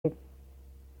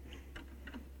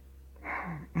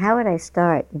How would I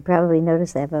start? You probably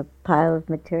noticed I have a pile of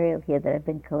material here that I've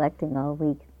been collecting all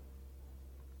week.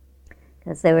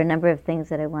 Because there were a number of things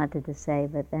that I wanted to say,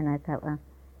 but then I thought, well,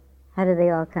 how do they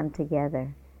all come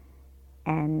together?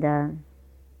 And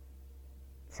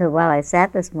so while I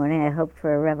sat this morning, I hoped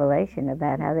for a revelation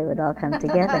about how they would all come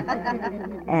together.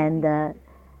 And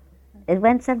it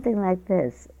went something like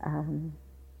this.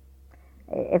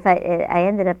 If I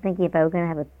ended up thinking if I were going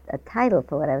to have a title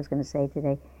for what I was going to say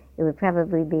today, it would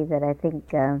probably be that I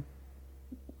think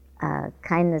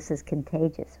kindness is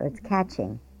contagious, or it's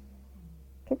catching.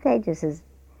 Contagious is,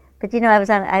 but I was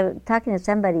talking to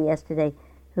somebody yesterday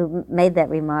who made that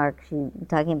remark. She was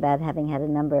talking about having had a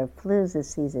number of flus this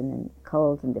season and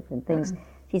colds and different things.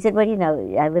 She said, well,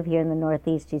 I live here in the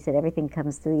Northeast. She said, everything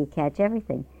comes through, you catch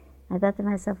everything. I thought to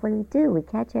myself, what do? We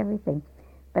catch everything.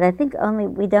 But I think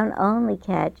we don't only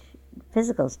catch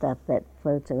physical stuff that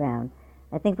floats around.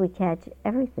 I think we catch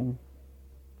everything.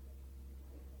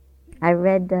 I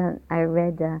read an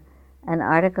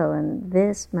article in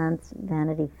this month's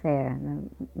Vanity Fair, the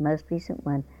most recent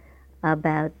one,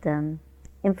 about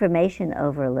information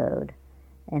overload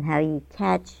and how you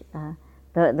catch.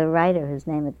 The writer, whose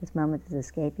name at this moment is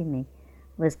escaping me,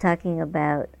 was talking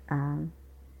about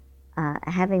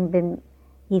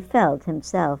he felt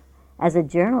himself as a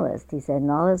journalist, he said,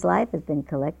 and all his life has been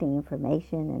collecting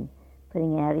information and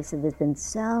putting it out. He said, there's been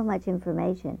so much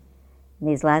information in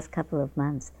these last couple of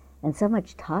months, and so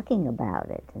much talking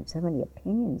about it, and so many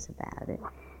opinions about it.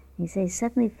 He said he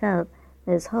suddenly felt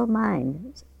that his whole mind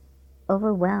was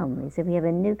overwhelmed. He said, we have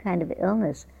a new kind of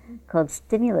illness called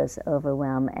stimulus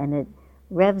overwhelm, and it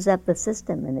revs up the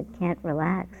system, and it can't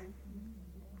relax.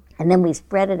 And then we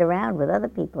spread it around with other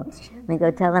people. We go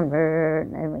tell them,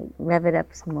 and we rev it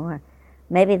up some more.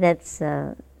 Maybe that's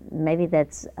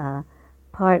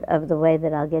part of the way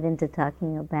that I'll get into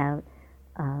talking about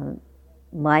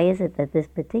why is it that this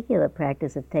particular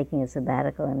practice of taking a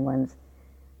sabbatical in one's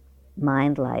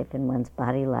mind life and one's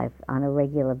body life on a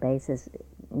regular basis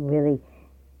really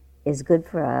is good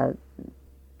for us,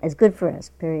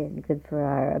 period. Good for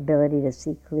our ability to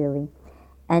see clearly,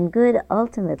 and good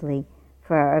ultimately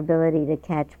for our ability to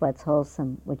catch what's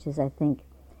wholesome, which is, I think,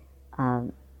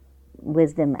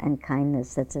 wisdom and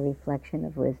kindness. That's a reflection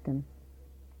of wisdom.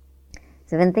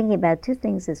 So I've been thinking about two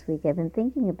things this week. I've been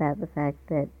thinking about the fact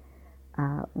that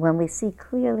when we see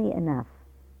clearly enough,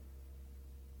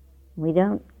 we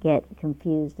don't get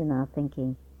confused in our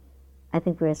thinking. I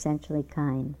think we're essentially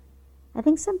kind. I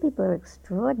think some people are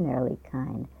extraordinarily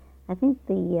kind. I think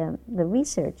the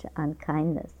research on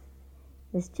kindness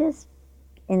is just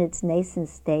in its nascent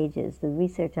stages. The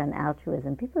research on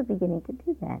altruism, people are beginning to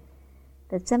do that.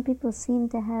 That some people seem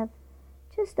to have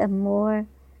just a more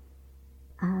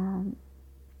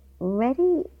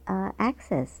ready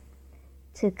access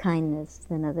to kindness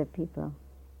than other people.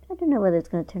 I don't know whether it's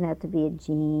going to turn out to be a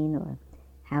gene or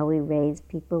how we raise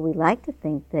people. We like to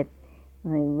think that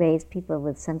when we raise people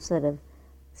with some sort of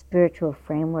spiritual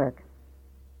framework,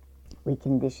 we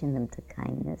condition them to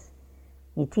kindness.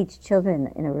 You teach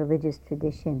children in a religious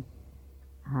tradition.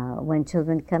 When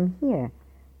children come here,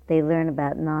 they learn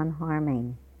about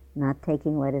non-harming, not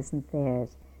taking what isn't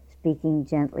theirs, speaking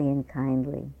gently and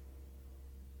kindly.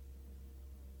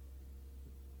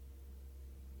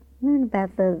 Learn about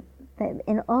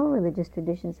in all religious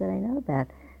traditions that I know about,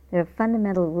 there are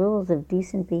fundamental rules of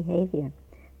decent behavior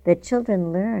that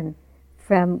children learn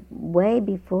from way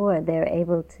before they're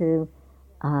able to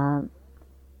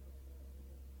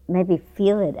maybe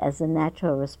feel it as a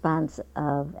natural response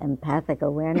of empathic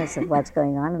awareness of what's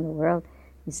going on in the world.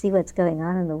 You see what's going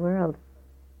on in the world.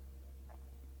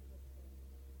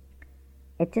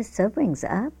 It just so brings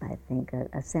up, I think,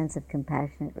 a sense of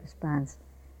compassionate response.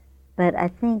 But I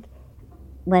think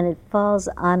when it falls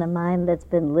on a mind that's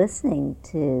been listening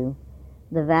to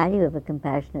the value of a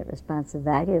compassionate response, the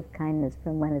value of kindness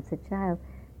from when it's a child,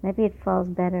 maybe it falls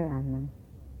better on them.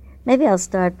 Maybe I'll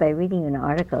start by reading an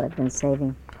article I've been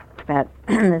saving about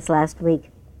this last week.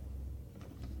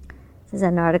 This is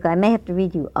an article, I may have to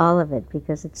read you all of it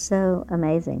because it's so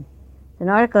amazing. It's an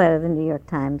article out of the New York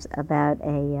Times about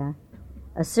a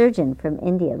surgeon from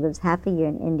India, lives half a year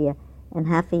in India and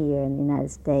half a year in the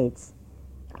United States.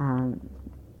 A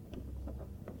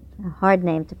hard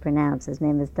name to pronounce. His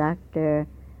name is Dr.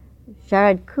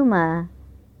 Sharad Kumar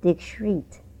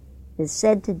Dikshrit. Is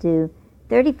said to do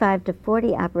 35 to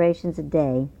 40 operations a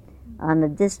day on the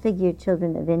disfigured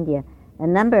children of India, a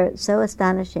number so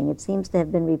astonishing it seems to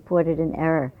have been reported in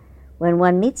error. When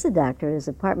one meets the doctor at his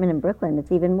apartment in Brooklyn,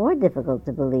 it's even more difficult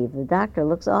to believe. The doctor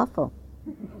looks awful.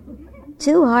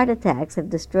 2 heart attacks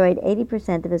have destroyed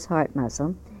 80% of his heart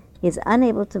muscle. He is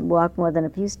unable to walk more than a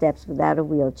few steps without a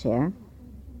wheelchair.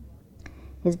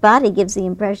 His body gives the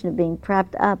impression of being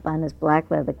propped up on his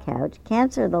black leather couch.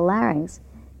 Cancer of the larynx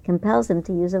compels him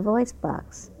to use a voice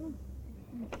box.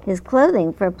 His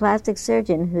clothing, for a plastic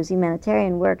surgeon whose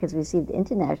humanitarian work has received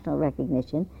international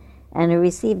recognition and who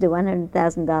received a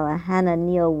 $100,000 Hannah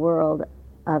Neal World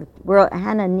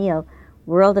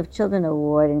of Children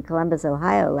Award in Columbus,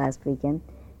 Ohio last weekend,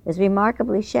 is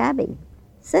remarkably shabby.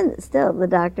 Still, the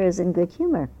doctor is in good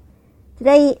humor.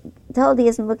 Today, told he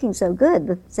isn't looking so good,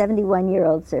 the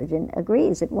 71-year-old surgeon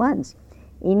agrees at once,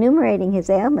 enumerating his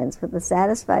ailments with the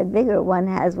satisfied vigor one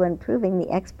has when proving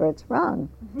the experts wrong.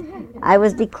 I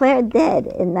was declared dead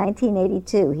in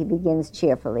 1982, he begins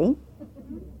cheerfully,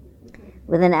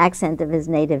 with an accent of his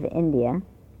native India.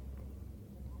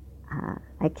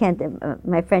 I can't,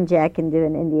 my friend Jack can do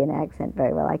an Indian accent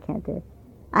very well. I can't do it.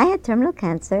 I had terminal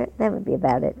cancer. That would be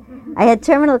about it. I had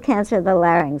terminal cancer of the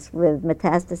larynx with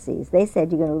metastases. They said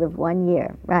you're going to live 1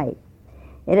 year. Right.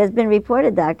 It has been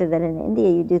reported, doctor, that in India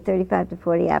you do 35 to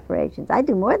 40 operations. I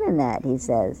do more than that, he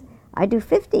says. I do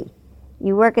 50.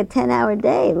 You work a 10-hour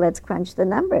day. Let's crunch the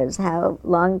numbers. How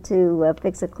long to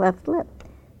fix a cleft lip?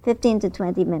 15 to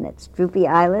 20 minutes. Droopy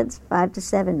eyelids, 5 to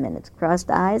 7 minutes. Crossed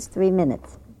eyes, 3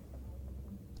 minutes.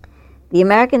 The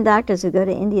American doctors who go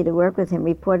to India to work with him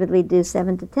reportedly do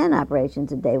 7 to 10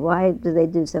 operations a day. Why do they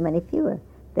do so many fewer?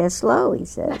 They're slow, he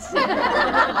says.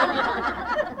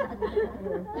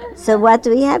 So what do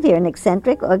we have here, an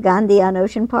eccentric or Gandhi on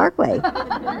Ocean Parkway?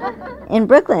 In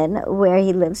Brooklyn, where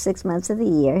he lives 6 months of the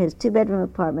year, his 2-bedroom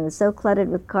apartment is so cluttered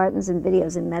with cartons and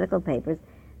videos and medical papers,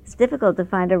 it's difficult to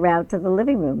find a route to the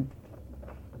living room.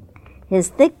 His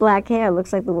thick black hair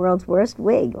looks like the world's worst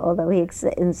wig, although he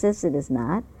insists it is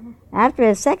not. After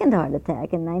his second heart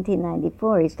attack in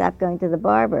 1994, he stopped going to the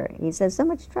barber. He says, so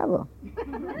much trouble.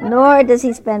 Nor does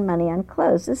he spend money on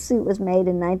clothes. This suit was made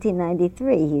in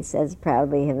 1993, he says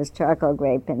proudly, of his charcoal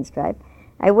gray pinstripe.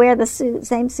 I wear the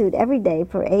same suit every day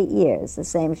for 8 years, the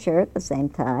same shirt, the same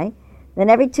tie. Then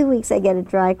every 2 weeks I get it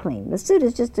dry cleaned. The suit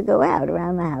is just to go out.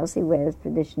 Around the house he wears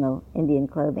traditional Indian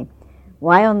clothing.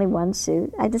 Why only one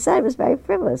suit? I decided it was very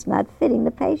frivolous, not fitting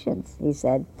the patients, he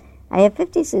said. I have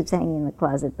 50 suits hanging in the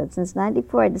closet, but since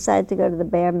 '94 I decided to go to the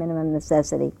bare minimum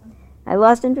necessity. I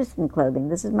lost interest in clothing.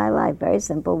 This is my life, very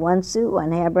simple. One suit,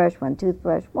 one hairbrush, one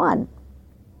toothbrush, one.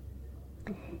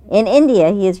 In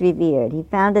India, he is revered. He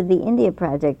founded the India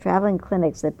Project, traveling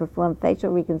clinics that perform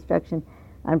facial reconstruction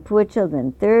on poor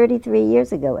children 33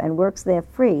 years ago and works there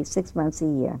free 6 months a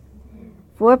year.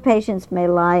 4 patients may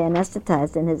lie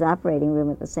anesthetized in his operating room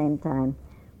at the same time.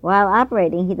 While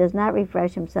operating, he does not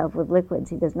refresh himself with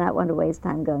liquids. He does not want to waste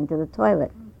time going to the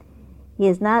toilet. He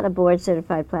is not a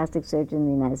board-certified plastic surgeon in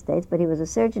the United States, but he was a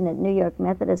surgeon at New York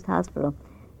Methodist Hospital,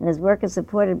 and his work is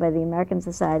supported by the American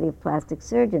Society of Plastic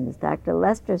Surgeons. Dr.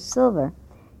 Lester Sylvia,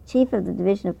 chief of the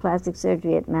Division of Plastic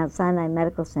Surgery at Mount Sinai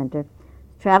Medical Center,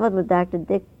 traveled with Dr.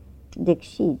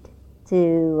 Dikshit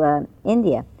to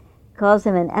India, calls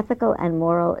him an ethical and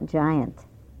moral giant.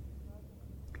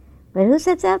 But who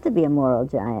sets out to be a moral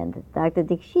giant? Dr.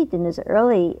 Dikshit, in his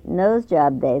early nose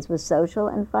job days, was social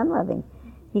and fun-loving.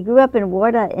 He grew up in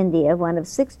Wardha, India, one of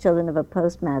 6 children of a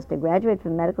postmaster, graduated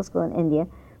from medical school in India,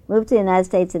 moved to the United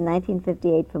States in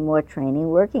 1958 for more training.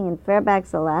 Working in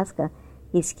Fairbanks, Alaska,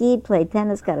 he skied, played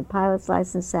tennis, got a pilot's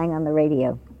license, sang on the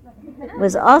radio. It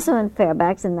was also in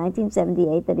Fairbanks in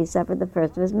 1978 that he suffered the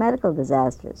first of his medical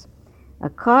disasters. A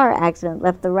car accident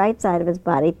left the right side of his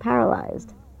body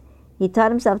paralyzed. He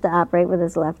taught himself to operate with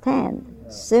his left hand.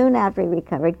 Soon after he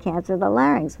recovered, cancer of the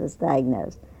larynx was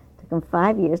diagnosed. It took him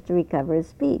 5 years to recover his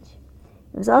speech.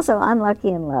 He was also unlucky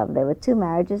in love. There were 2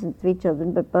 marriages and 3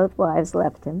 children, but both wives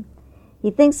left him. He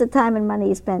thinks the time and money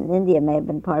he spent in India may have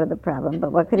been part of the problem,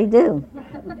 but what could he do?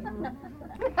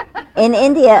 In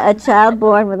India, a child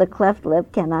born with a cleft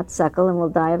lip cannot suckle and will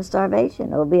die of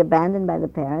starvation, or will be abandoned by the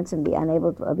parents and be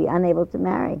unable to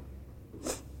marry.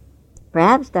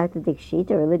 Perhaps Dr.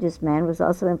 Dikshit, a religious man, was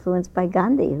also influenced by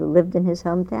Gandhi, who lived in his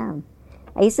hometown.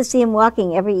 I used to see him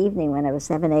walking every evening when I was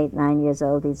 7, 8, 9 years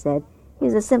old, he said. He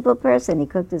was a simple person. He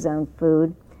cooked his own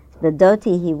food. The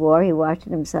dhoti he wore, he washed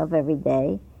it himself every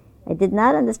day. I did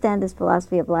not understand his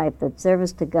philosophy of life, that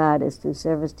service to God is through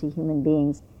service to human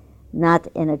beings, not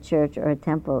in a church or a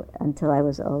temple, until I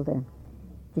was older.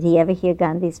 Did he ever hear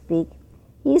Gandhi speak?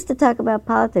 He used to talk about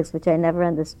politics, which I never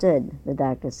understood, the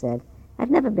doctor said. I've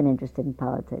never been interested in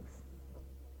politics.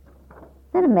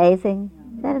 Is that amazing?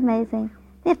 Is that amazing?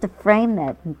 They have to frame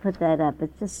that and put that up.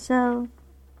 It's just so...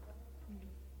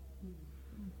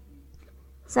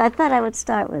 So I thought I would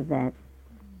start with that.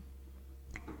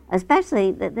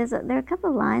 Especially, there are a couple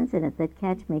of lines in it that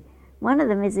catch me. one of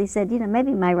them is he said,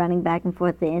 maybe my running back and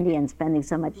forth to India and spending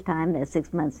so much time there,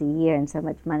 6 months a year, and so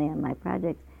much money on my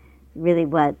projects, really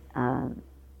what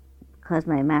caused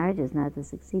my marriages not to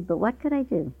succeed. But what could I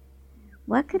do?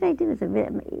 What could I do?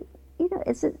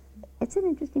 It's an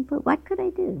interesting point. What could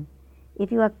I do?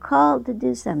 If you are called to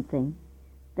do something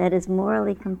that is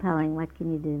morally compelling, what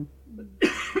can you do?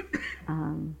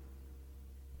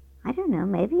 I don't know.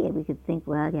 Maybe we could think,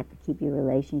 well, you have to keep your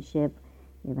relationship.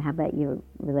 How about your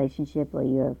relationship or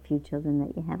your few children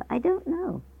that you have? I don't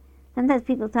know. Sometimes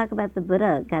people talk about the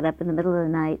Buddha got up in the middle of the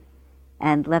night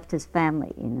and left his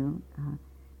family, You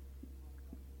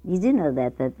do know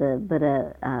that the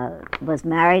Buddha was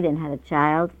married and had a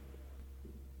child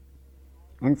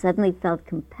and suddenly felt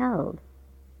compelled,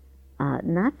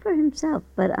 not for himself,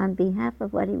 but on behalf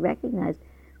of what he recognized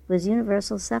was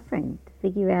universal suffering, to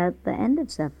figure out the end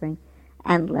of suffering,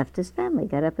 and left his family,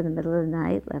 got up in the middle of the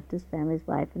night, left his family's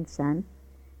wife and son.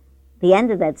 The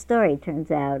end of that story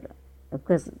turns out, of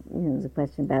course, there's a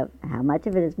question about how much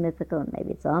of it is mythical, and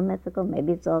maybe it's all mythical,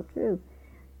 maybe it's all true,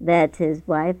 that his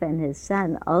wife and his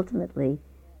son ultimately,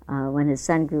 when his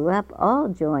son grew up, all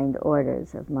joined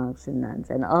orders of monks and nuns,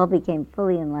 and all became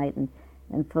fully enlightened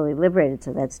and fully liberated,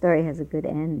 so that story has a good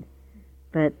end.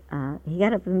 But he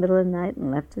got up in the middle of the night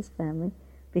and left his family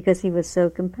because he was so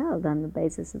compelled on the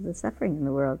basis of the suffering in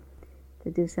the world to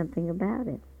do something about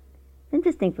it. It's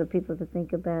interesting for people to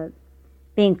think about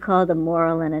being called a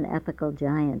moral and an ethical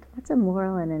giant. What's a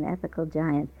moral and an ethical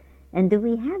giant? And do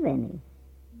we have any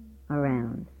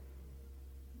around?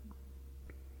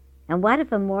 And what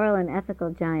if a moral and ethical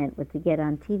giant were to get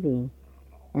on TV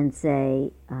and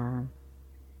say,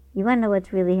 you want to know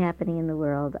what's really happening in the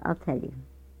world? I'll tell you.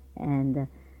 And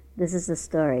this is a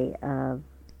story of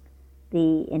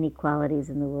the inequalities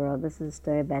in the world. This is a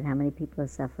story about how many people are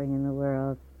suffering in the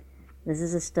world. This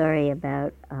is a story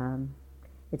about,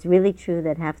 it's really true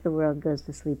that half the world goes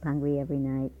to sleep hungry every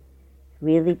night. It's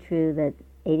really true that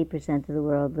 80% of the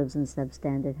world lives in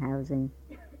substandard housing.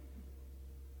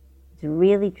 It's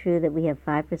really true that we have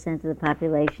 5% of the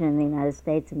population in the United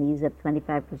States and we use up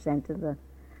 25% of the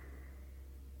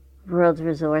world's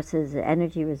resources,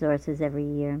 energy resources every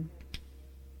year.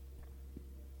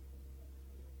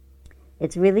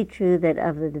 It's really true that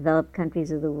of the developed countries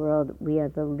of the world, we are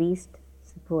the least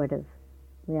supportive.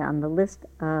 We are on the list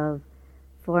of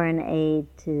foreign aid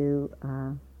to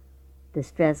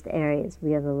distressed areas.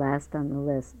 We are the last on the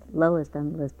list, lowest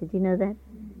on the list. Did you know that?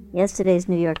 Yesterday's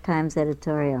New York Times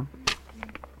editorial.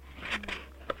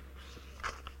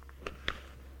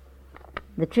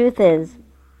 The truth is,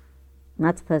 I'm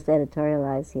not supposed to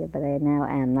editorialize here, but I now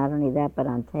am. Not only that, but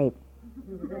on tape.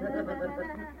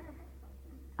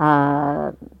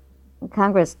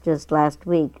 Congress just last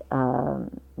week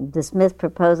dismissed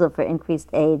proposal for increased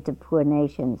aid to poor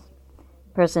nations.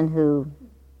 The person who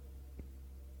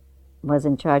was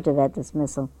in charge of that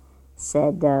dismissal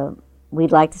said,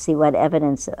 we'd like to see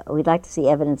evidence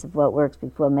of what works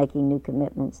before making new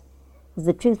commitments. Because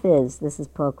the truth is, this is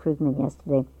Paul Krugman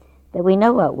yesterday, that we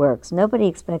know what works. Nobody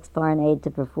expects foreign aid to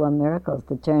perform miracles,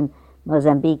 to turn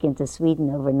Mozambique into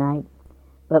Sweden overnight.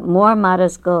 But more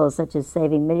modest goals, such as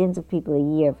saving millions of people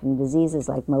a year from diseases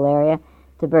like malaria,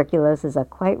 tuberculosis, are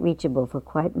quite reachable for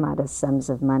quite modest sums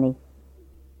of money.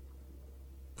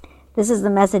 This is the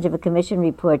message of a commission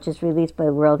report just released by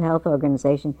the World Health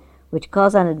Organization, which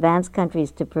calls on advanced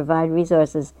countries to provide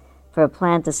resources for a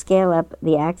plan to scale up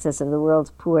the access of the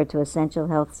world's poor to essential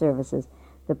health services.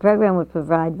 The program would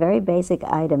provide very basic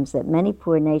items that many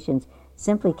poor nations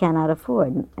simply cannot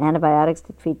afford: antibiotics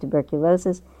to treat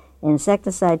tuberculosis,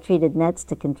 insecticide-treated nets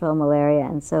to control malaria,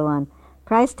 and so on.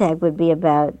 Price tag would be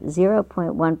about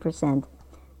 0.1%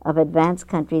 of advanced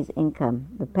countries' income.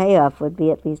 The payoff would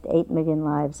be at least 8 million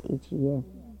lives each year.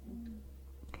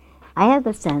 I have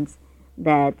the sense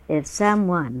that if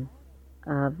someone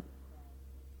that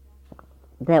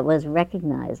was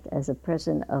recognized as a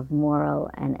person of moral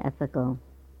and ethical,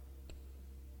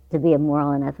 to be a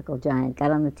moral and ethical giant,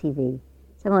 got on the TV,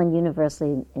 someone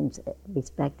universally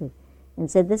respected,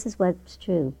 and said, this is what's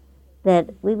true, that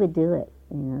we would do it.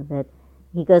 That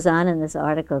he goes on in this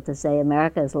article to say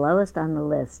America is lowest on the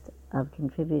list of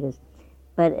contributors,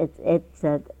 but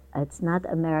it's not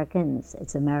Americans,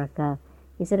 it's America.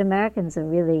 He said Americans are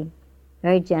really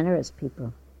very generous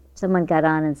people. Someone got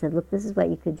on and said, look, this is what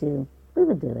you could do. We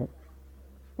would do it.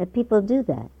 That people do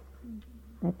that.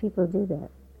 That people do that.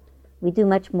 We do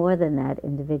much more than that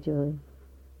individually.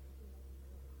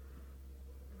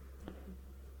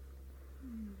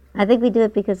 I think we do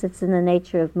it because it's in the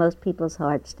nature of most people's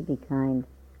hearts to be kind.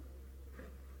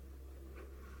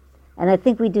 And I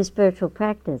think we do spiritual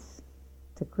practice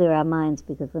to clear our minds,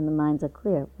 because when the minds are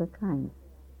clear, we're kind.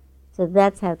 So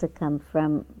that's how to come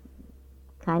from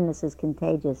kindness is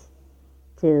contagious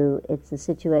to it's a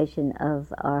situation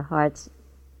of our hearts,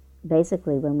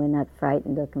 basically when we're not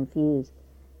frightened or confused,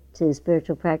 to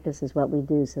spiritual practice is what we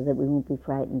do so that we won't be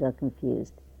frightened or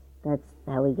confused. That's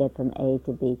how we get from A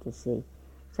to B to C.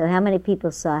 So how many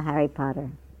people saw Harry Potter?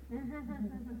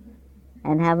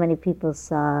 And how many people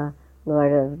saw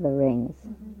Lord of the Rings?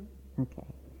 Okay.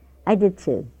 I did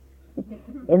too,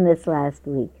 in this last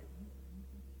week.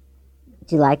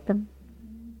 Did you like them?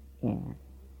 Yeah,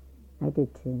 I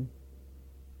did too.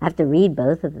 I have to read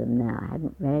both of them now. I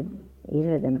hadn't read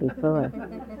either of them before.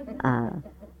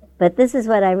 But this is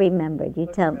what I remembered. You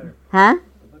tell me. Huh?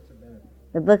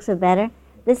 The books are better?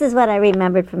 This is what I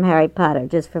remembered from Harry Potter,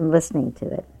 just from listening to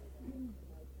it.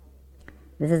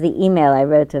 This is the email I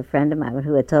wrote to a friend of mine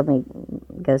who had told me,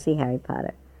 go see Harry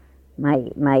Potter.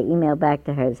 My email back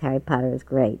to her is, Harry Potter is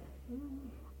great.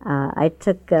 I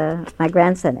took my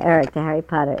grandson, Eric, to Harry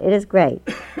Potter. It is great.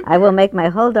 I will make my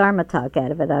whole Dharma talk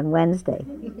out of it on Wednesday.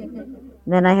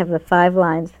 Then I have the 5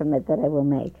 lines from it that I will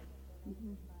make.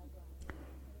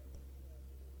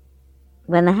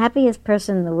 When the happiest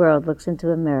person in the world looks into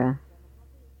a mirror,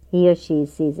 he or she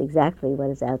sees exactly what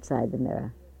is outside the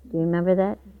mirror. Do you remember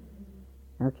that?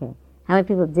 Okay. How many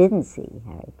people didn't see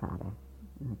Harry Potter?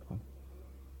 Okay.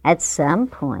 At some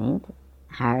point,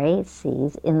 Harry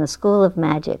sees, in the School of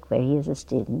Magic, where he is a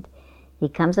student, he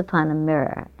comes upon a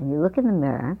mirror, and you look in the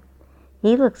mirror,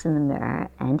 he looks in the mirror,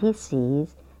 and he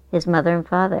sees his mother and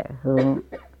father, who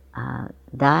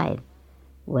died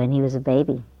when he was a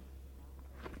baby.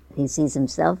 He sees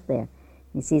himself there.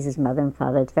 He sees his mother and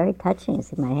father. It's very touching. You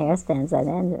see, my hair stands on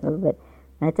end a little bit.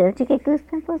 And I said, don't you get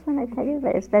goosebumps when I tell you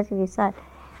about it, especially if you saw it?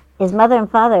 His mother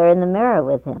and father are in the mirror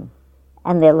with him,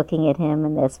 and they're looking at him,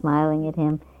 and they're smiling at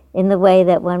him in the way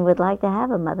that one would like to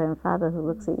have a mother and father who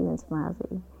looks at you and smiles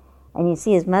at you. And you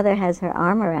see his mother has her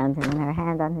arm around him and her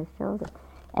hand on his shoulder.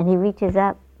 And he reaches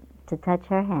up to touch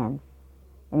her hand.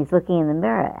 And he's looking in the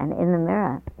mirror, and in the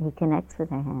mirror he connects with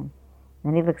her hand.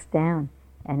 Then he looks down,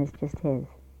 and it's just his.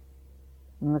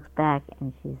 And looks back,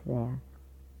 and she's there.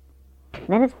 And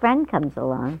then his friend comes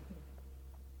along.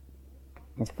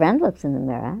 His friend looks in the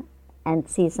mirror and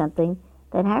sees something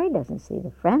that Harry doesn't see.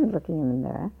 The friend looking in the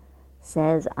mirror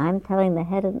says, I'm telling the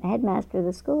headmaster of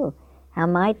the school how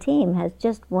my team has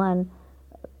just won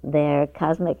their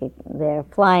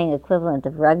flying equivalent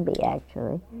of rugby,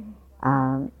 actually.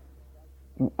 And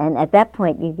at that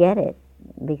point you get it,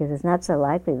 because it's not so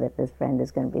likely that this friend is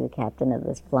going to be the captain of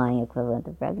this flying equivalent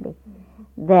of rugby,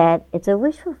 that it's a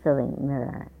wish-fulfilling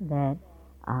mirror, that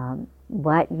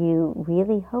what you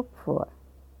really hope for,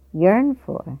 yearn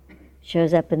for,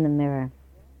 shows up in the mirror.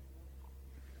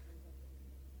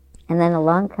 And then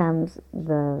along comes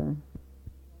the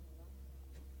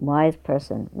wise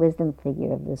person, wisdom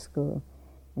figure of the school,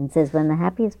 and says, when the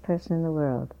happiest person in the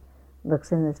world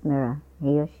looks in this mirror,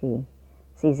 he or she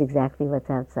sees exactly what's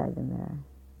outside the mirror.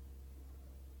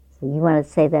 So you want to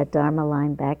say that Dharma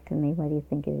line back to me? What do you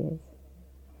think it is?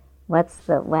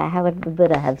 How would the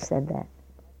Buddha have said that?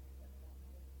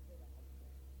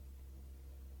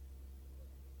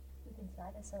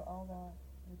 Inside us are all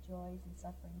the joys and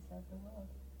sufferings of the world.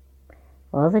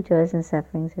 All the joys and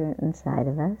sufferings are inside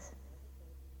of us.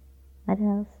 What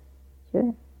else?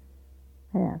 Sure.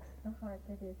 What else? A heart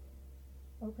that is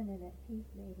open and at peace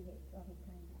radiates loving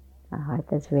kindness. A heart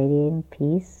that's radiating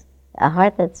peace. A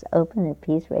heart that's open and at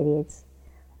peace radiates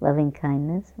loving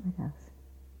kindness. What else?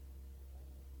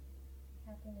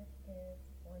 Happiness is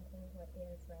wanting what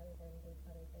is rather than these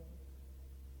other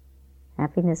things.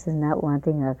 Happiness is not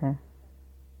wanting other.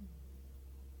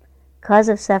 Cause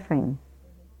of suffering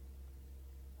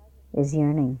is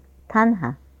yearning.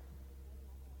 Tanha.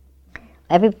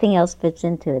 Everything else fits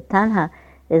into it. Tanha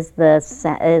is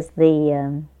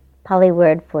the Pali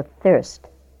word for thirst.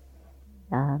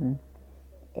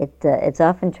 It's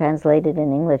often translated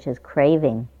in English as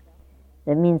craving.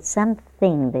 It means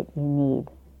something that you need,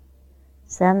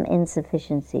 some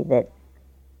insufficiency that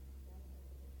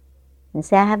you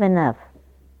say, I have enough.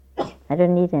 I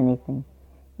don't need anything.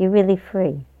 You're really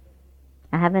free.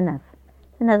 I have enough.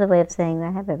 It's another way of saying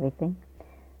I have everything.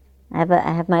 I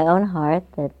have my own heart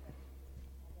that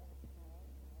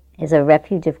is a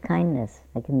refuge of kindness.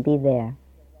 I can be there.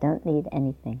 Don't need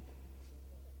anything.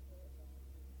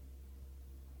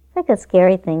 It's like a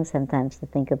scary thing sometimes to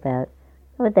think about.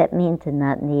 What would that mean to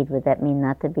not need? Would that mean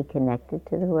not to be connected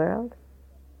to the world?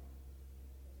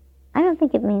 I don't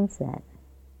think it means that.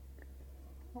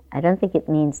 I don't think it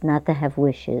means not to have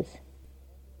wishes.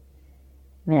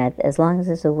 I mean, as long as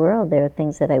there's a world, there are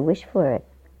things that I wish for it.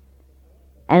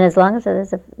 And as long as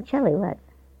there's a Shelley, what?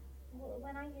 Well,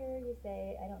 when I hear you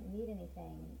say I don't need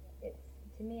anything, it's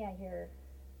to me I hear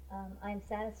I'm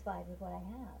satisfied with what I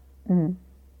have. Mm-hmm.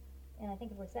 And I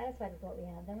think if we're satisfied with what we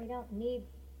have, then we don't need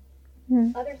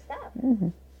other stuff. Mm-hmm.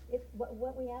 If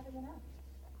what we have is enough.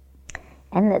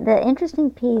 And the interesting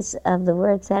piece of the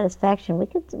word satisfaction, we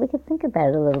could think about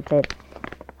it a little bit,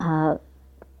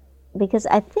 because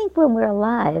I think when we're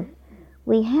alive,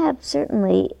 we have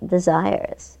certainly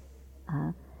desires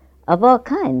of all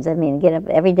kinds. I mean, get up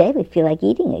every day, we feel like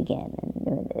eating again,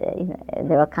 and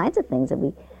there are all kinds of things that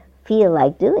we feel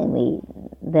like doing.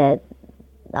 That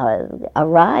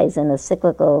arise in a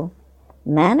cyclical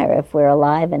manner if we're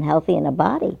alive and healthy in a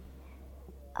body.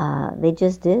 They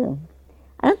just do.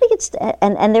 I don't think it's,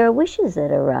 and there are wishes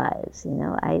that arise.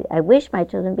 I wish my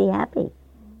children be happy.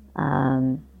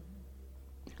 I'm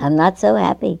not so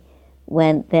happy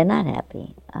when they're not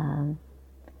happy.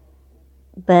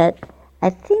 But I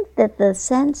think that the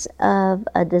sense of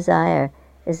a desire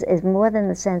is more than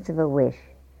the sense of a wish.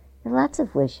 There are lots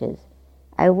of wishes.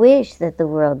 I wish that the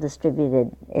world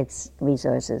distributed its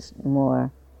resources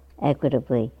more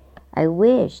equitably. I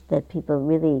wish that people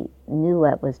really knew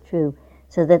what was true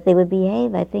so that they would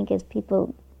behave, I think, as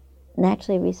people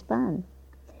naturally respond.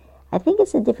 I think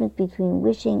it's the difference between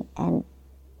wishing and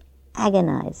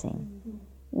agonizing. Mm-hmm.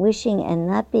 Wishing and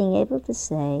not being able to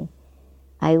say,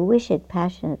 I wish it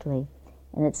passionately,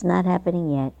 and it's not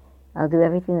happening yet. I'll do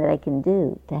everything that I can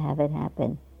do to have it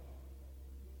happen,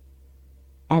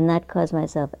 and not cause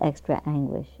myself extra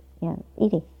anguish. Yeah,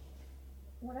 Edie.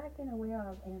 What I've been aware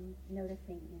of and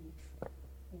noticing in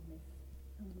this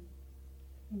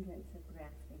hindrance of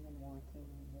grasping and wanting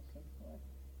and wishing for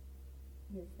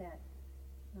is that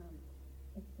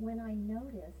when I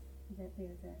notice that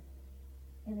there's an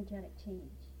energetic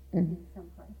change in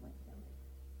some part of myself,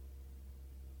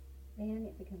 then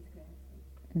it becomes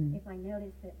grasping. If I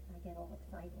notice that I get all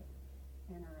excited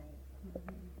and I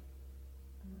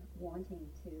wanting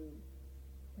to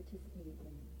participate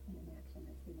in an action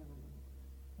that's beyond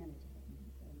energetic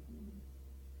means,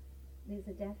 there's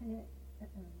a definite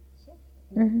shift.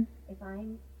 If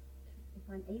I'm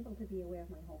able to be aware of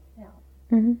my whole self,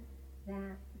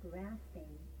 that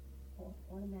grasping,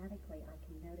 automatically I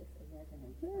can notice a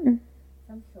resonance of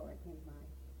some sort in my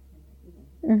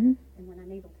being. And when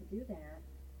I'm able to do that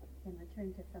and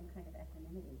return to some kind of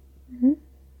equanimity,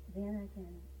 then I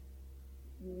can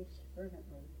wish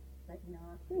fervently, but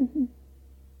not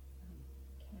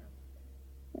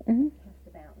cast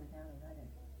about without a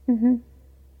rudder.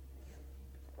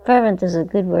 Fervent is a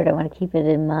good word. I want to keep it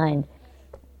in mind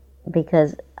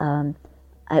because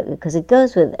it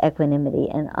goes with equanimity,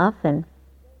 and often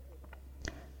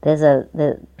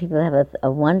people have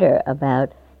a wonder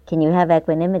about, can you have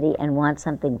equanimity and want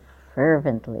something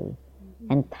fervently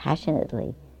and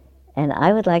passionately? And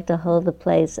I would like to hold the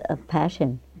place of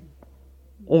passion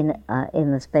in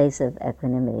the space of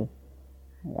equanimity.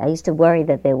 I used to worry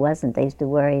that there wasn't. I used to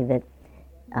worry that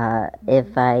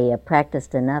if I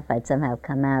practiced enough, I'd somehow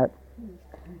come out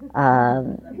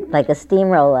like a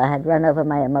steamroller. Had run over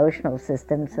my emotional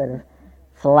system, sort of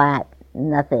flat.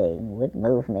 Nothing would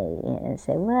move me. And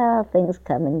say, well, things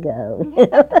come and go.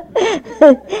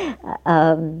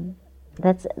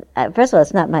 That's first of all,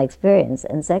 it's not my experience,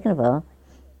 and second of all,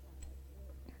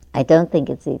 I don't think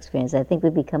it's the experience. I think we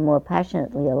become more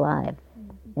passionately alive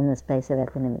in the space of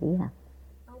equanimity. Yeah.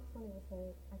 I just wanted to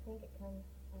say, I think it comes,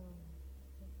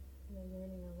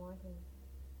 yearning or wanting.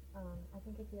 I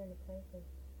think if you're in a place of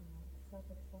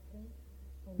self-acceptance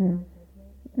and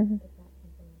non-judgment, if that's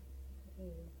something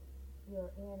that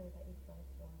you're in or that you strive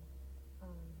for,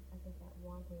 I think that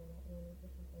wanting or that yearning for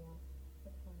something else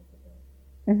is hard to do.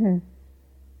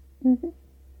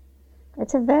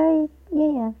 It's a very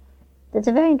It's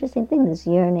a very interesting thing, this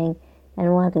yearning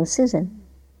and wanting. Susan?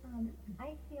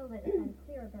 I feel that if I'm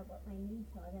clear about what my needs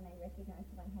are, then I recognize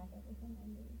that I have everything I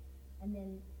need, and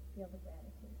then feel the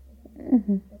gratitude for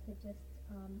them. But to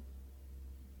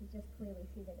just clearly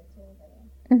see that it's all there,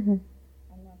 and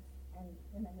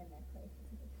when I'm in that place,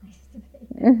 it's a good place to be.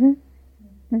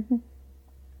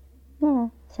 Yeah,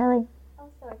 Shelley?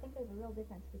 Also, I think there's a real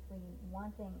difference between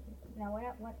wanting. Now,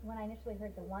 when I initially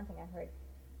heard the wanting, I heard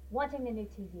wanting the new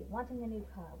TV, wanting the new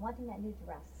car, wanting that new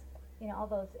dress, all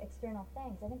those external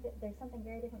things. I think that there's something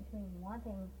very different between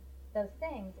wanting those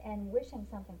things and wishing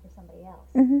something for somebody else.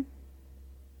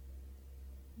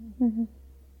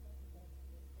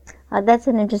 That's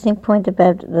an interesting point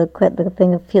about the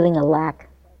thing of feeling a lack.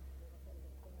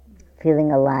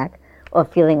 Feeling a lack, or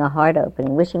feeling a heart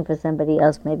opening. Wishing for somebody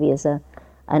else maybe is an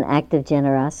act of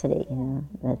generosity,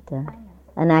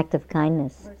 an act of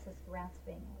kindness. Versus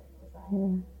grasping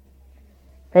desire.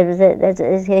 But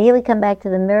here we come back to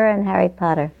the mirror and Harry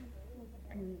Potter.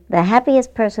 The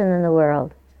happiest person in the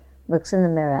world looks in the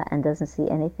mirror and doesn't see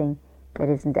anything that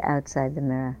isn't outside the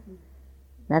mirror.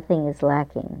 Nothing is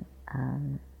lacking.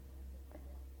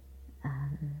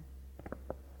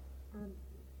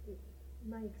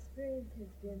 My experience has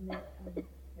been that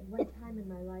at one time in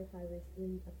my life I was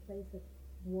in a place of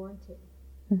wanting,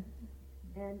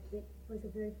 and it was a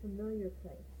very familiar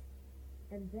place.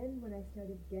 And then when I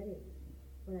started getting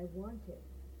what I wanted,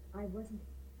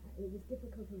 it was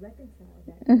difficult to reconcile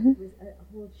that. It was a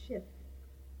whole shift.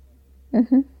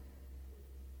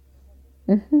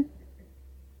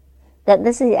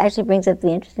 This actually brings up the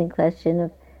interesting question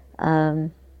of,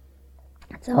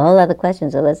 it's a whole other question,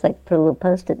 so let's put a little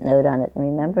Post-it note on it and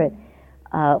remember it.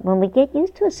 When we get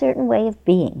used to a certain way of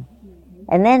being,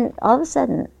 and then all of a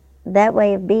sudden that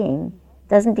way of being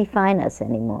doesn't define us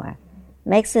anymore,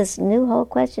 makes this new whole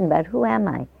question about who am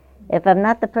I? If I'm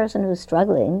not the person who's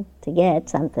struggling to get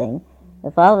something,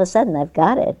 if all of a sudden I've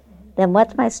got it, then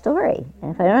what's my story?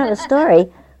 And if I don't have a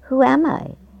story, who am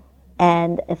I?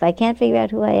 And if I can't figure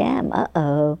out who I am,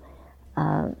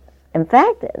 in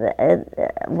fact,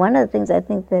 one of the things I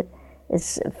think that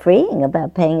is freeing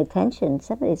about paying attention,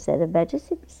 somebody said about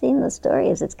just seeing the story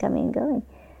as it's coming and going,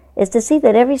 is to see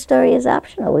that every story is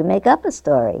optional. We make up a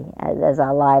story as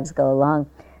our lives go along.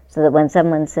 So that when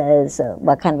someone says,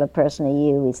 what kind of a person are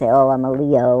you? We say, oh, I'm a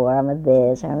Leo, or I'm a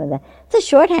this, or I'm a that. It's a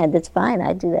shorthand, it's fine,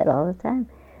 I do that all the time.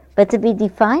 But to be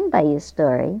defined by your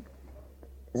story,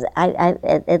 I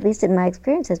at least in my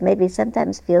experience, has made me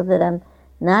sometimes feel that I'm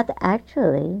not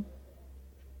actually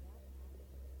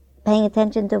paying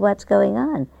attention to what's going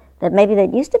on. That maybe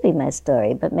that used to be my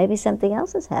story, but maybe something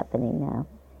else is happening now.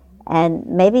 And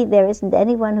maybe there isn't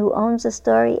anyone who owns a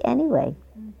story anyway.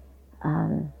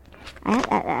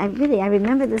 I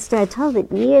remember this story. I told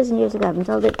it years and years ago. I've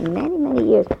told it many, many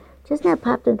years. Just now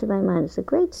popped into my mind. It's a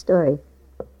great story.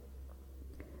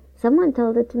 Someone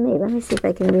told it to me. Let me see if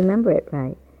I can remember it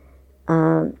right.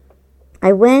 I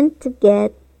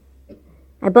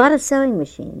bought a sewing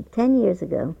machine 10 years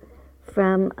ago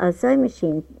from a sewing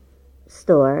machine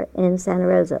store in Santa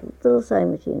Rosa, a little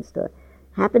sewing machine store.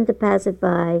 Happened to pass it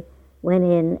by, went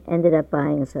in, ended up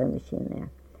buying a sewing machine there.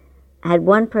 I had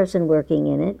one person working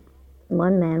in it,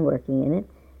 one man working in it,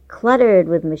 cluttered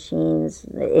with machines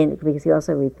because he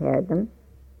also repaired them.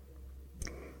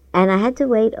 And I had to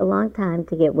wait a long time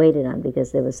to get waited on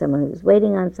because there was someone who was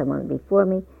waiting on someone before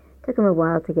me. It took him a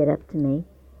while to get up to me.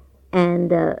 And,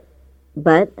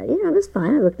 but, it was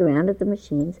fine. I looked around at the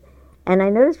machines. And I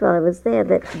noticed while I was there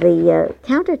that the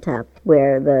countertop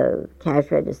where the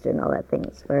cash register and all that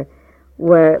things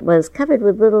was covered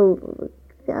with little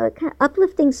kind of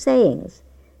uplifting sayings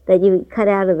that you cut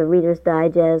out of the Reader's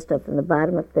Digest or from the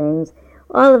bottom of things.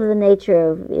 All of the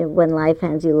nature of when life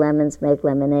hands you lemons, make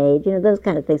lemonade, those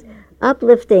kind of things.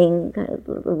 Uplifting kind of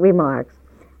remarks.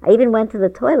 I even went to the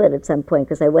toilet at some point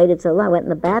because I waited so long. I went in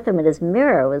the bathroom and his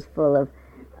mirror was full of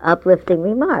uplifting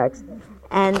remarks.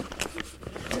 And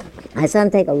I saw him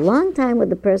take a long time with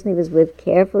the person he was with,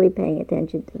 carefully paying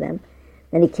attention to them.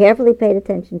 Then he carefully paid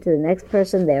attention to the next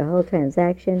person, their whole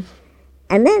transaction.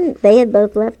 And then they had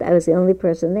both left. I was the only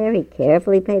person there. He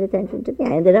carefully paid attention to me.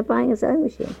 I ended up buying a sewing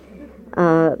machine.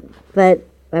 But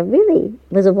it really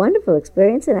was a wonderful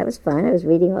experience, and I was fine. I was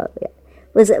reading all of it.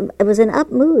 It was an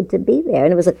up mood to be there,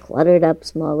 and it was a cluttered up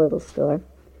small little store.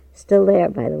 Still there,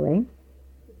 by the way.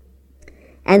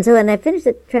 And so when I finished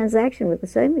the transaction with the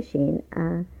sewing machine,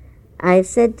 I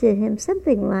said to him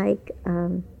something like,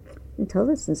 I told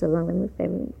this in so long, let me see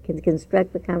if I can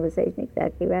construct the conversation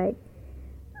exactly right,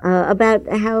 about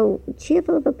how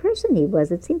cheerful of a person he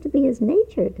was. It seemed to be his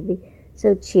nature to be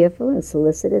so cheerful and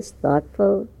solicitous,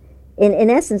 thoughtful. In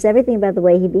essence, everything about the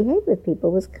way he behaved with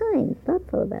people was kind,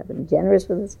 thoughtful about them, generous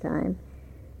with his time.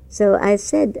 So I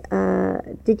said,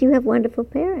 did you have wonderful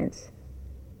parents?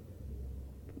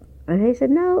 And he said,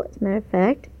 no, as a matter of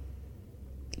fact,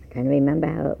 I'm trying to remember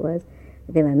how it was.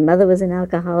 I think my mother was an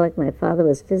alcoholic, my father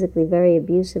was physically very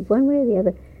abusive, one way or the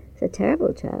other. It's a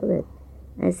terrible childhood.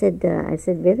 I said,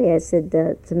 really,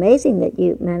 it's amazing that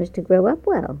you managed to grow up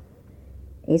well.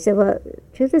 He said, well,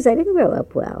 truth is, I didn't grow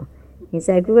up well. He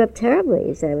said, I grew up terribly.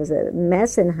 He said, I was a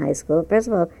mess in high school. First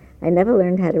of all, I never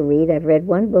learned how to read. I've read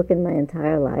one book in my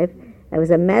entire life. I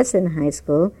was a mess in high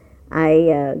school.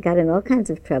 I got in all kinds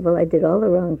of trouble. I did all the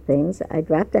wrong things. I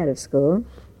dropped out of school.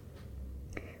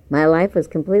 My life was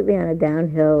completely on a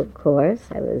downhill course.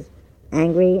 I was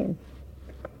angry. And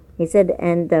he said,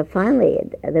 and finally,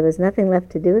 there was nothing left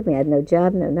to do with me. I had no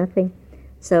job, no nothing.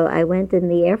 So I went in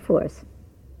the Air Force.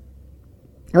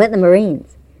 I went in the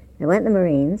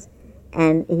Marines.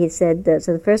 And he said,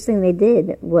 so the first thing they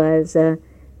did was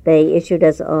they issued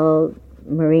us all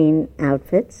Marine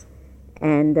outfits,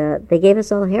 and they gave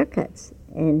us all haircuts.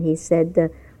 And he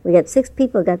said, we got 6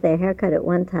 people got their haircut at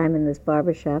one time in this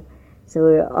barber shop. So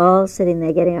we were all sitting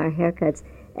there getting our haircuts.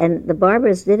 And the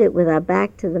barbers did it with our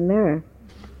back to the mirror.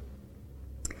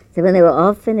 So when they were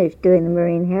all finished doing the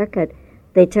Marine haircut,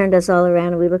 they turned us all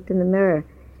around and we looked in the mirror.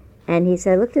 And he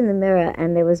said, I looked in the mirror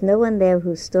and there was no one there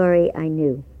whose story I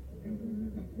knew.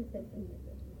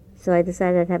 So I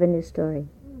decided I'd have a new story.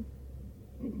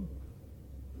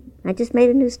 I just made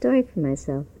a new story for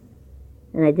myself.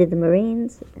 And I did the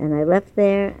Marines, and I left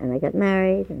there, and I got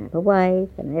married, and I have a wife,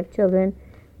 and I have children.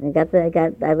 And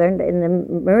I learned in the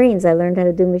Marines, I learned how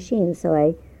to do machines. So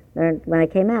I learned, when I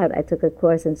came out, I took a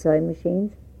course in sewing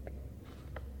machines.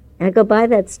 And I go by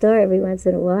that store every once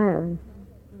in a while.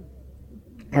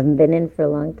 I haven't been in for a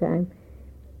long time.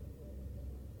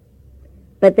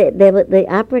 But the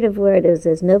operative word is,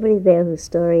 there's nobody there whose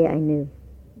story I knew.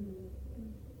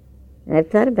 And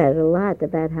I've thought about it a lot,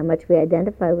 about how much we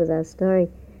identify with our story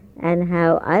and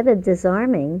how either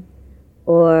disarming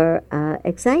or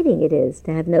exciting it is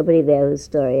to have nobody there whose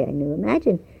story I knew.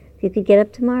 Imagine if you could get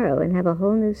up tomorrow and have a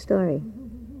whole new story.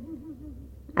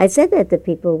 I said that to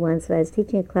people once when I was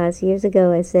teaching a class years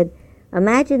ago. I said,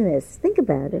 imagine this, think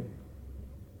about it.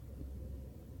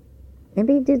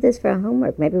 Maybe you do this for our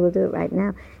homework. Maybe we'll do it right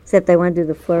now. Except I want to do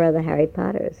the 4 other Harry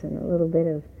Potters and a little bit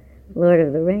of Lord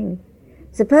of the Rings.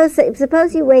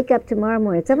 Suppose you wake up tomorrow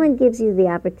morning, someone gives you the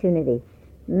opportunity,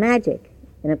 magic,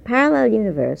 in a parallel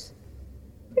universe.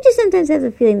 Don't you sometimes have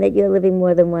the feeling that you're living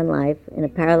more than one life in a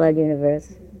parallel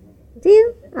universe? Do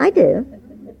you? I do.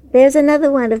 There's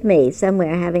another one of me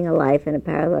somewhere having a life in a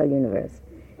parallel universe.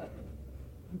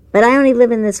 But I only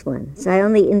live in this one, so I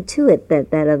only intuit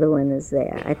that other one is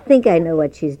there. I think I know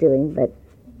what she's doing, but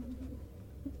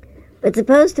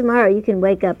suppose tomorrow you can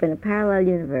wake up in a parallel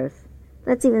universe.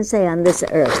 Let's even say on this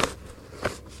earth.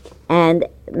 And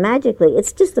magically,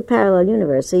 it's just a parallel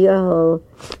universe, so your whole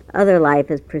other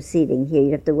life is proceeding here.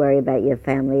 You have to worry about your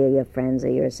family or your friends or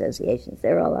your associations.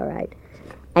 They're all right.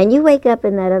 And you wake up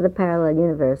in that other parallel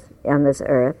universe on this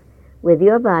earth with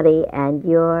your body and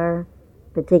your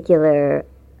particular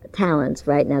talents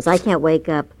right now. So I can't wake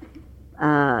up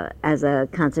as a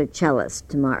concert cellist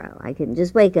tomorrow. I can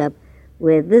just wake up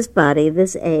with this body,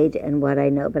 this age, and what I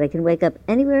know. But I can wake up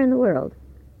anywhere in the world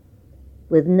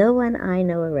with no one I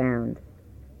know around.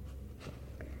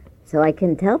 So I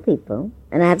can tell people,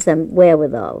 and I have some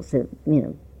wherewithal to,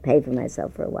 pay for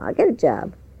myself for a while. I'll get a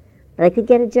job. But I could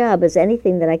get a job as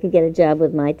anything that I could get a job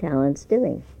with my talents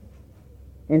doing.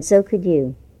 And so could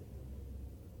you.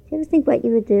 Do you ever think what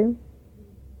you would do?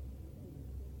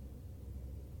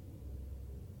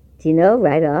 Do you know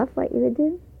right off what you would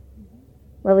do?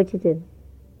 What would you do?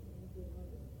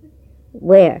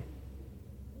 Where?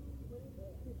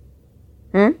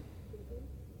 Huh?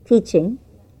 Teaching.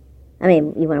 I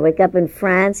mean, you want to wake up in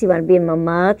France, you want to be in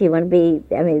Montmartre, you want to be,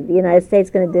 the United States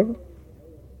going to do?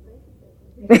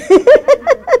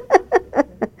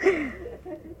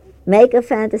 Make a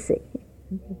fantasy.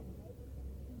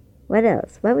 What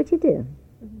else? What would you do?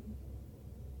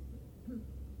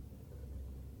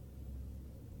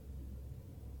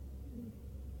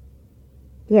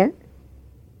 Yeah?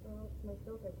 Well, my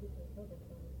children, teaching children,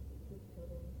 so I teach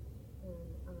children,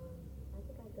 and I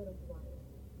think I'd go to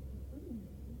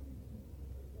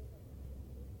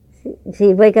Hawaii. So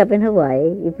you wake up in Hawaii,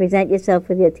 you present yourself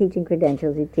with your teaching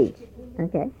credentials, you teach.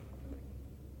 Okay.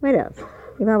 What else?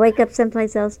 You want to wake up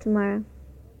someplace else tomorrow?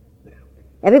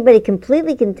 Everybody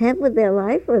completely content with their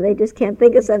life, or they just can't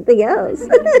think of something else?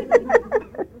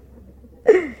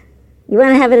 You want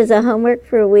to have it as a homework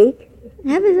for a week?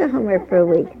 Have it as a homework for a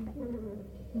week.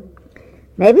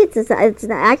 Maybe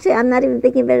actually, I'm not even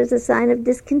thinking of it as a sign of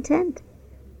discontent.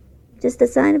 Just a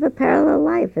sign of a parallel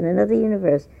life in another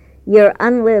universe. Your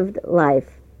unlived life.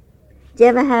 Do you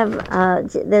ever have,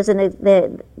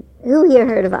 who here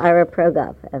heard of Ira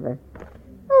Progoff ever?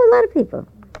 Oh, a lot of people.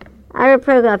 Ira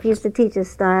Progoff used to teach a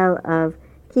style of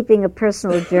keeping a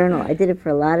personal journal. I did it for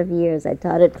a lot of years. I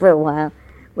taught it for a while,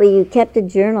 where you kept a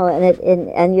journal,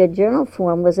 and your journal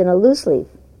form was in a loose leaf.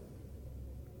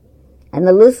 And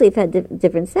the loose leaf had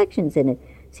different sections in it.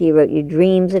 So you wrote your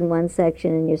dreams in one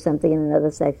section, and your something in another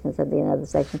section, something in another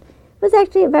section. It was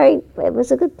actually it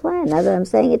was a good plan. Now that I'm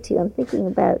saying it to you, I'm thinking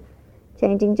about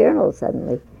changing journals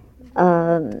suddenly.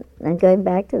 And going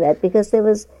back to that, because there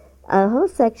was a whole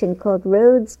section called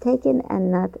Roads Taken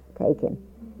and Not Taken.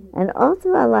 And all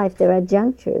through our life, there are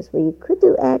junctures where you could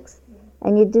do X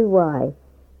and you do Y.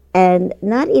 And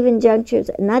not even junctures,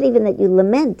 not even that you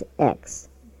lament X,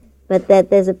 but that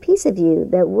there's a piece of you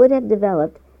that would have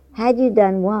developed had you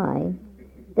done Y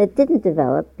that didn't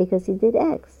develop because you did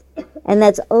X. And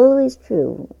that's always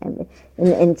true. And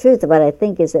in truth, what I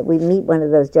think is that we meet one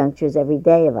of those junctures every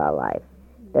day of our life,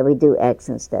 that we do X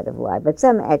instead of Y. But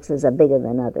some X's are bigger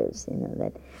than others,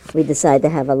 that we decide to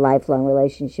have a lifelong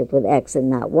relationship with X and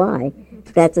not Y.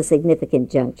 That's a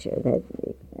significant juncture. That,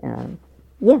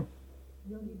 yeah.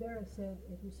 Yogi Berra said,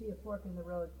 if you see a fork in the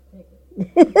road, take it.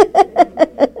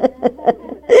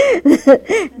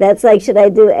 That's like, should I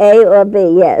do A or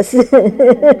B? Yes.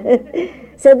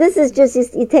 So this is just,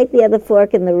 you take the other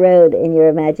fork in the road in your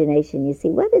imagination. You see,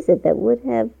 what is it that would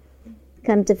have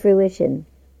come to fruition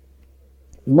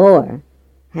more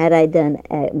had I done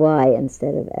Y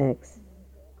instead of X?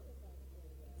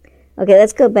 Okay,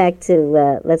 let's go back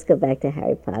to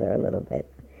Harry Potter a little bit.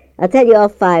 I'll tell you all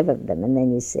 5 of them, and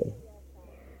then you see.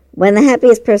 When the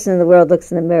happiest person in the world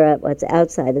looks in the mirror, what's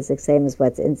outside is the same as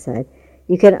what's inside.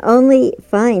 You can only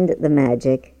find the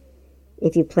magic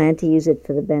if you plan to use it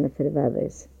for the benefit of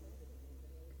others.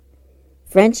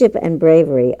 Friendship and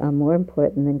bravery are more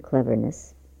important than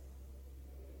cleverness.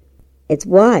 It's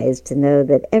wise to know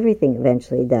that everything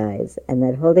eventually dies and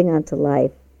that holding on to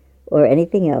life or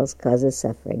anything else causes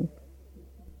suffering.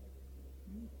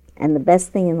 And the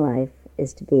best thing in life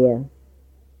is to be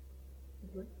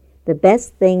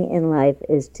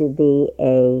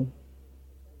a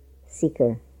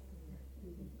seeker.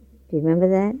 Do you remember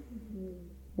that?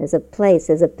 There's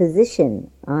a position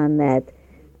on that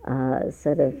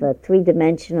sort of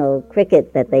three-dimensional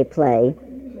cricket that they play.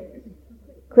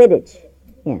 Quidditch,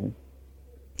 yeah.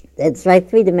 It's like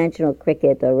three-dimensional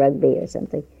cricket or rugby or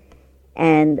something.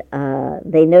 And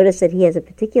they notice that he has a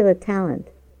particular talent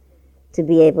to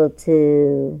be able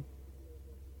to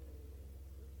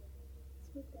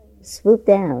swoop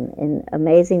down in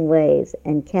amazing ways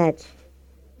and catch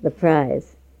the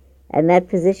prize. And that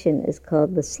position is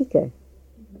called the seeker.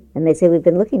 And they say, we've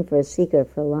been looking for a seeker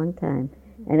for a long time.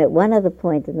 And at one other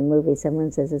point in the movie,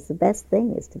 someone says, it's the best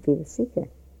thing is to be the seeker.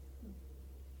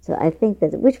 So I think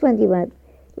that, which one do you want?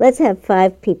 Let's have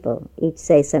 5 people each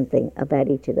say something about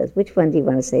each of those. Which one do you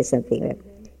want to say something about?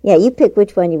 Yeah, you pick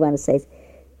which one you want to say.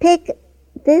 Pick,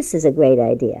 this is a great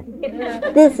idea.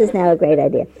 This is now a great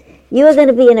idea. You are going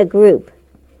to be in a group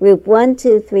 1,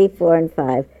 2, 3, 4, and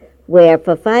 5, where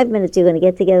for 5 minutes you're going to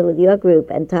get together with your group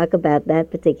and talk about that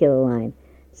particular line.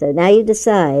 So now you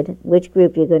decide which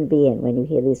group you're going to be in when you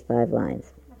hear these 5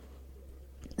 lines.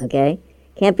 Okay?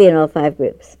 Can't be in all 5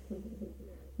 groups.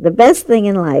 The best thing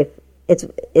in life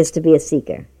is to be a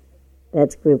seeker.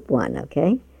 That's group 1,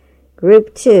 okay?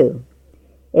 Group 2,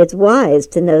 it's wise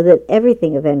to know that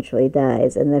everything eventually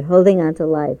dies and that holding on to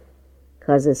life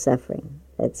causes suffering.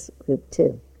 That's group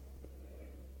 2.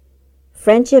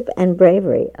 Friendship and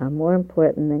bravery are more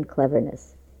important than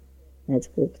cleverness. That's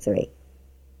group 3.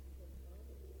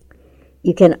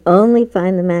 You can only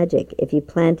find the magic if you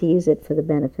plan to use it for the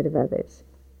benefit of others.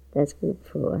 That's group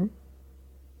 4.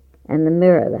 And the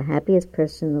mirror, the happiest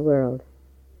person in the world,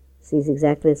 sees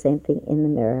exactly the same thing in the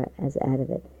mirror as out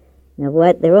of it. Now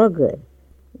they're all good.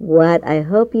 What I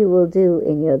hope you will do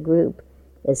in your group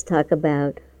is talk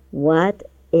about what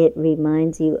it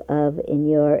reminds you of in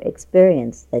your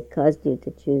experience that caused you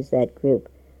to choose that group.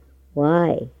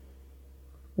 Why?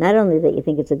 Not only that you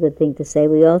think it's a good thing to say,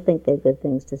 we all think they're good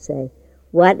things to say.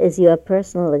 What is your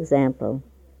personal example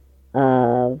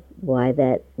of why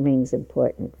that ring's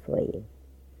important for you?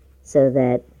 So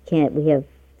that we have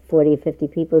 40 or 50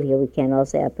 people here, we can't all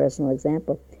say our personal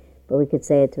example, but we could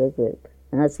say it to a group.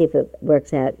 And let's see if it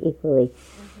works out equally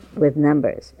with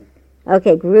numbers.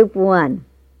 Okay, group 1.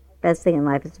 Best thing in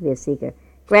life is to be a seeker.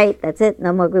 Great, that's it.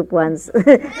 No more group 1s.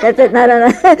 That's it.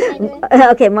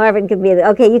 No. Okay, Marvin can be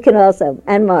okay, you can also.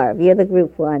 And Marv, you're the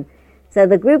group 1. So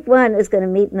the group 1 is going to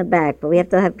meet in the back, but we have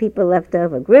to have people left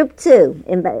over. Group 2.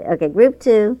 Okay, group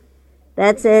 2.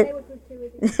 That's it.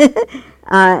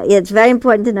 It's very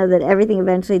important to know that everything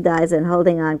eventually dies and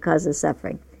holding on causes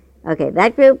suffering. Okay,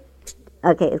 that group,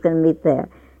 is going to meet there,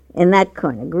 in that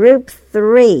corner. Group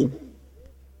 3.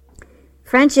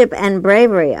 Friendship and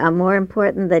bravery are more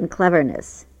important than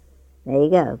cleverness. There you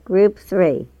go. Group 3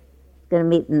 is going to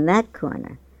meet in that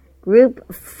corner.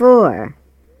 Group 4.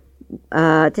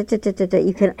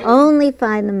 You can only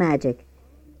find the magic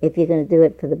if you're going to do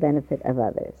it for the benefit of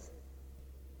others.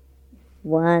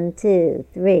 1, 2,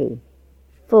 3,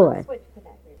 4,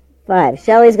 5.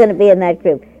 Shelley's going to be in that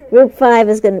group. Group 4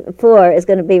 is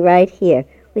going to be right here.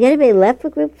 We got anybody left for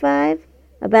group 5?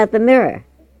 About the mirror.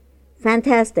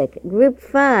 Fantastic. Group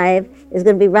 5 is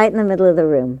going to be right in the middle of the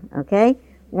room. Okay?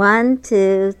 1,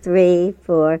 2, 3,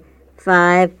 4,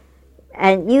 5.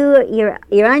 And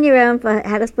you're on your own for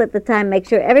how to split the time. Make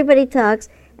sure everybody talks,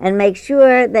 and make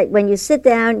sure that when you sit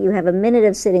down, you have a minute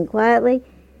of sitting quietly,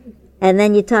 and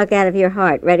then you talk out of your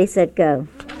heart. Ready, set, go.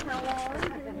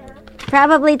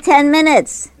 Probably 10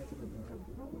 minutes.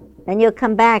 Then you'll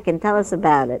come back and tell us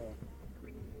about it.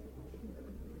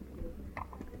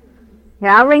 Here,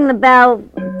 I'll ring the bell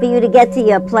for you to get to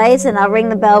your place, and I'll ring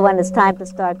the bell when it's time to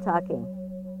start talking.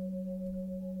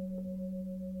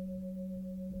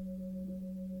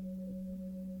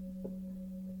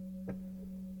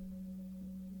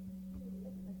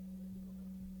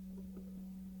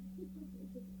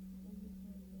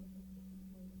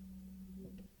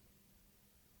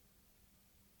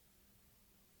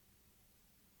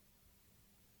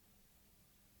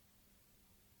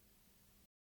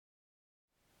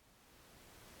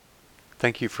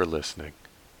 Thank you for listening.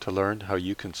 To learn how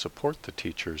you can support the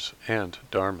teachers and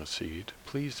Dharma Seed,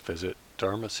 please visit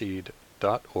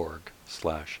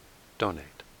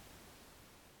dharmaseed.org/donate.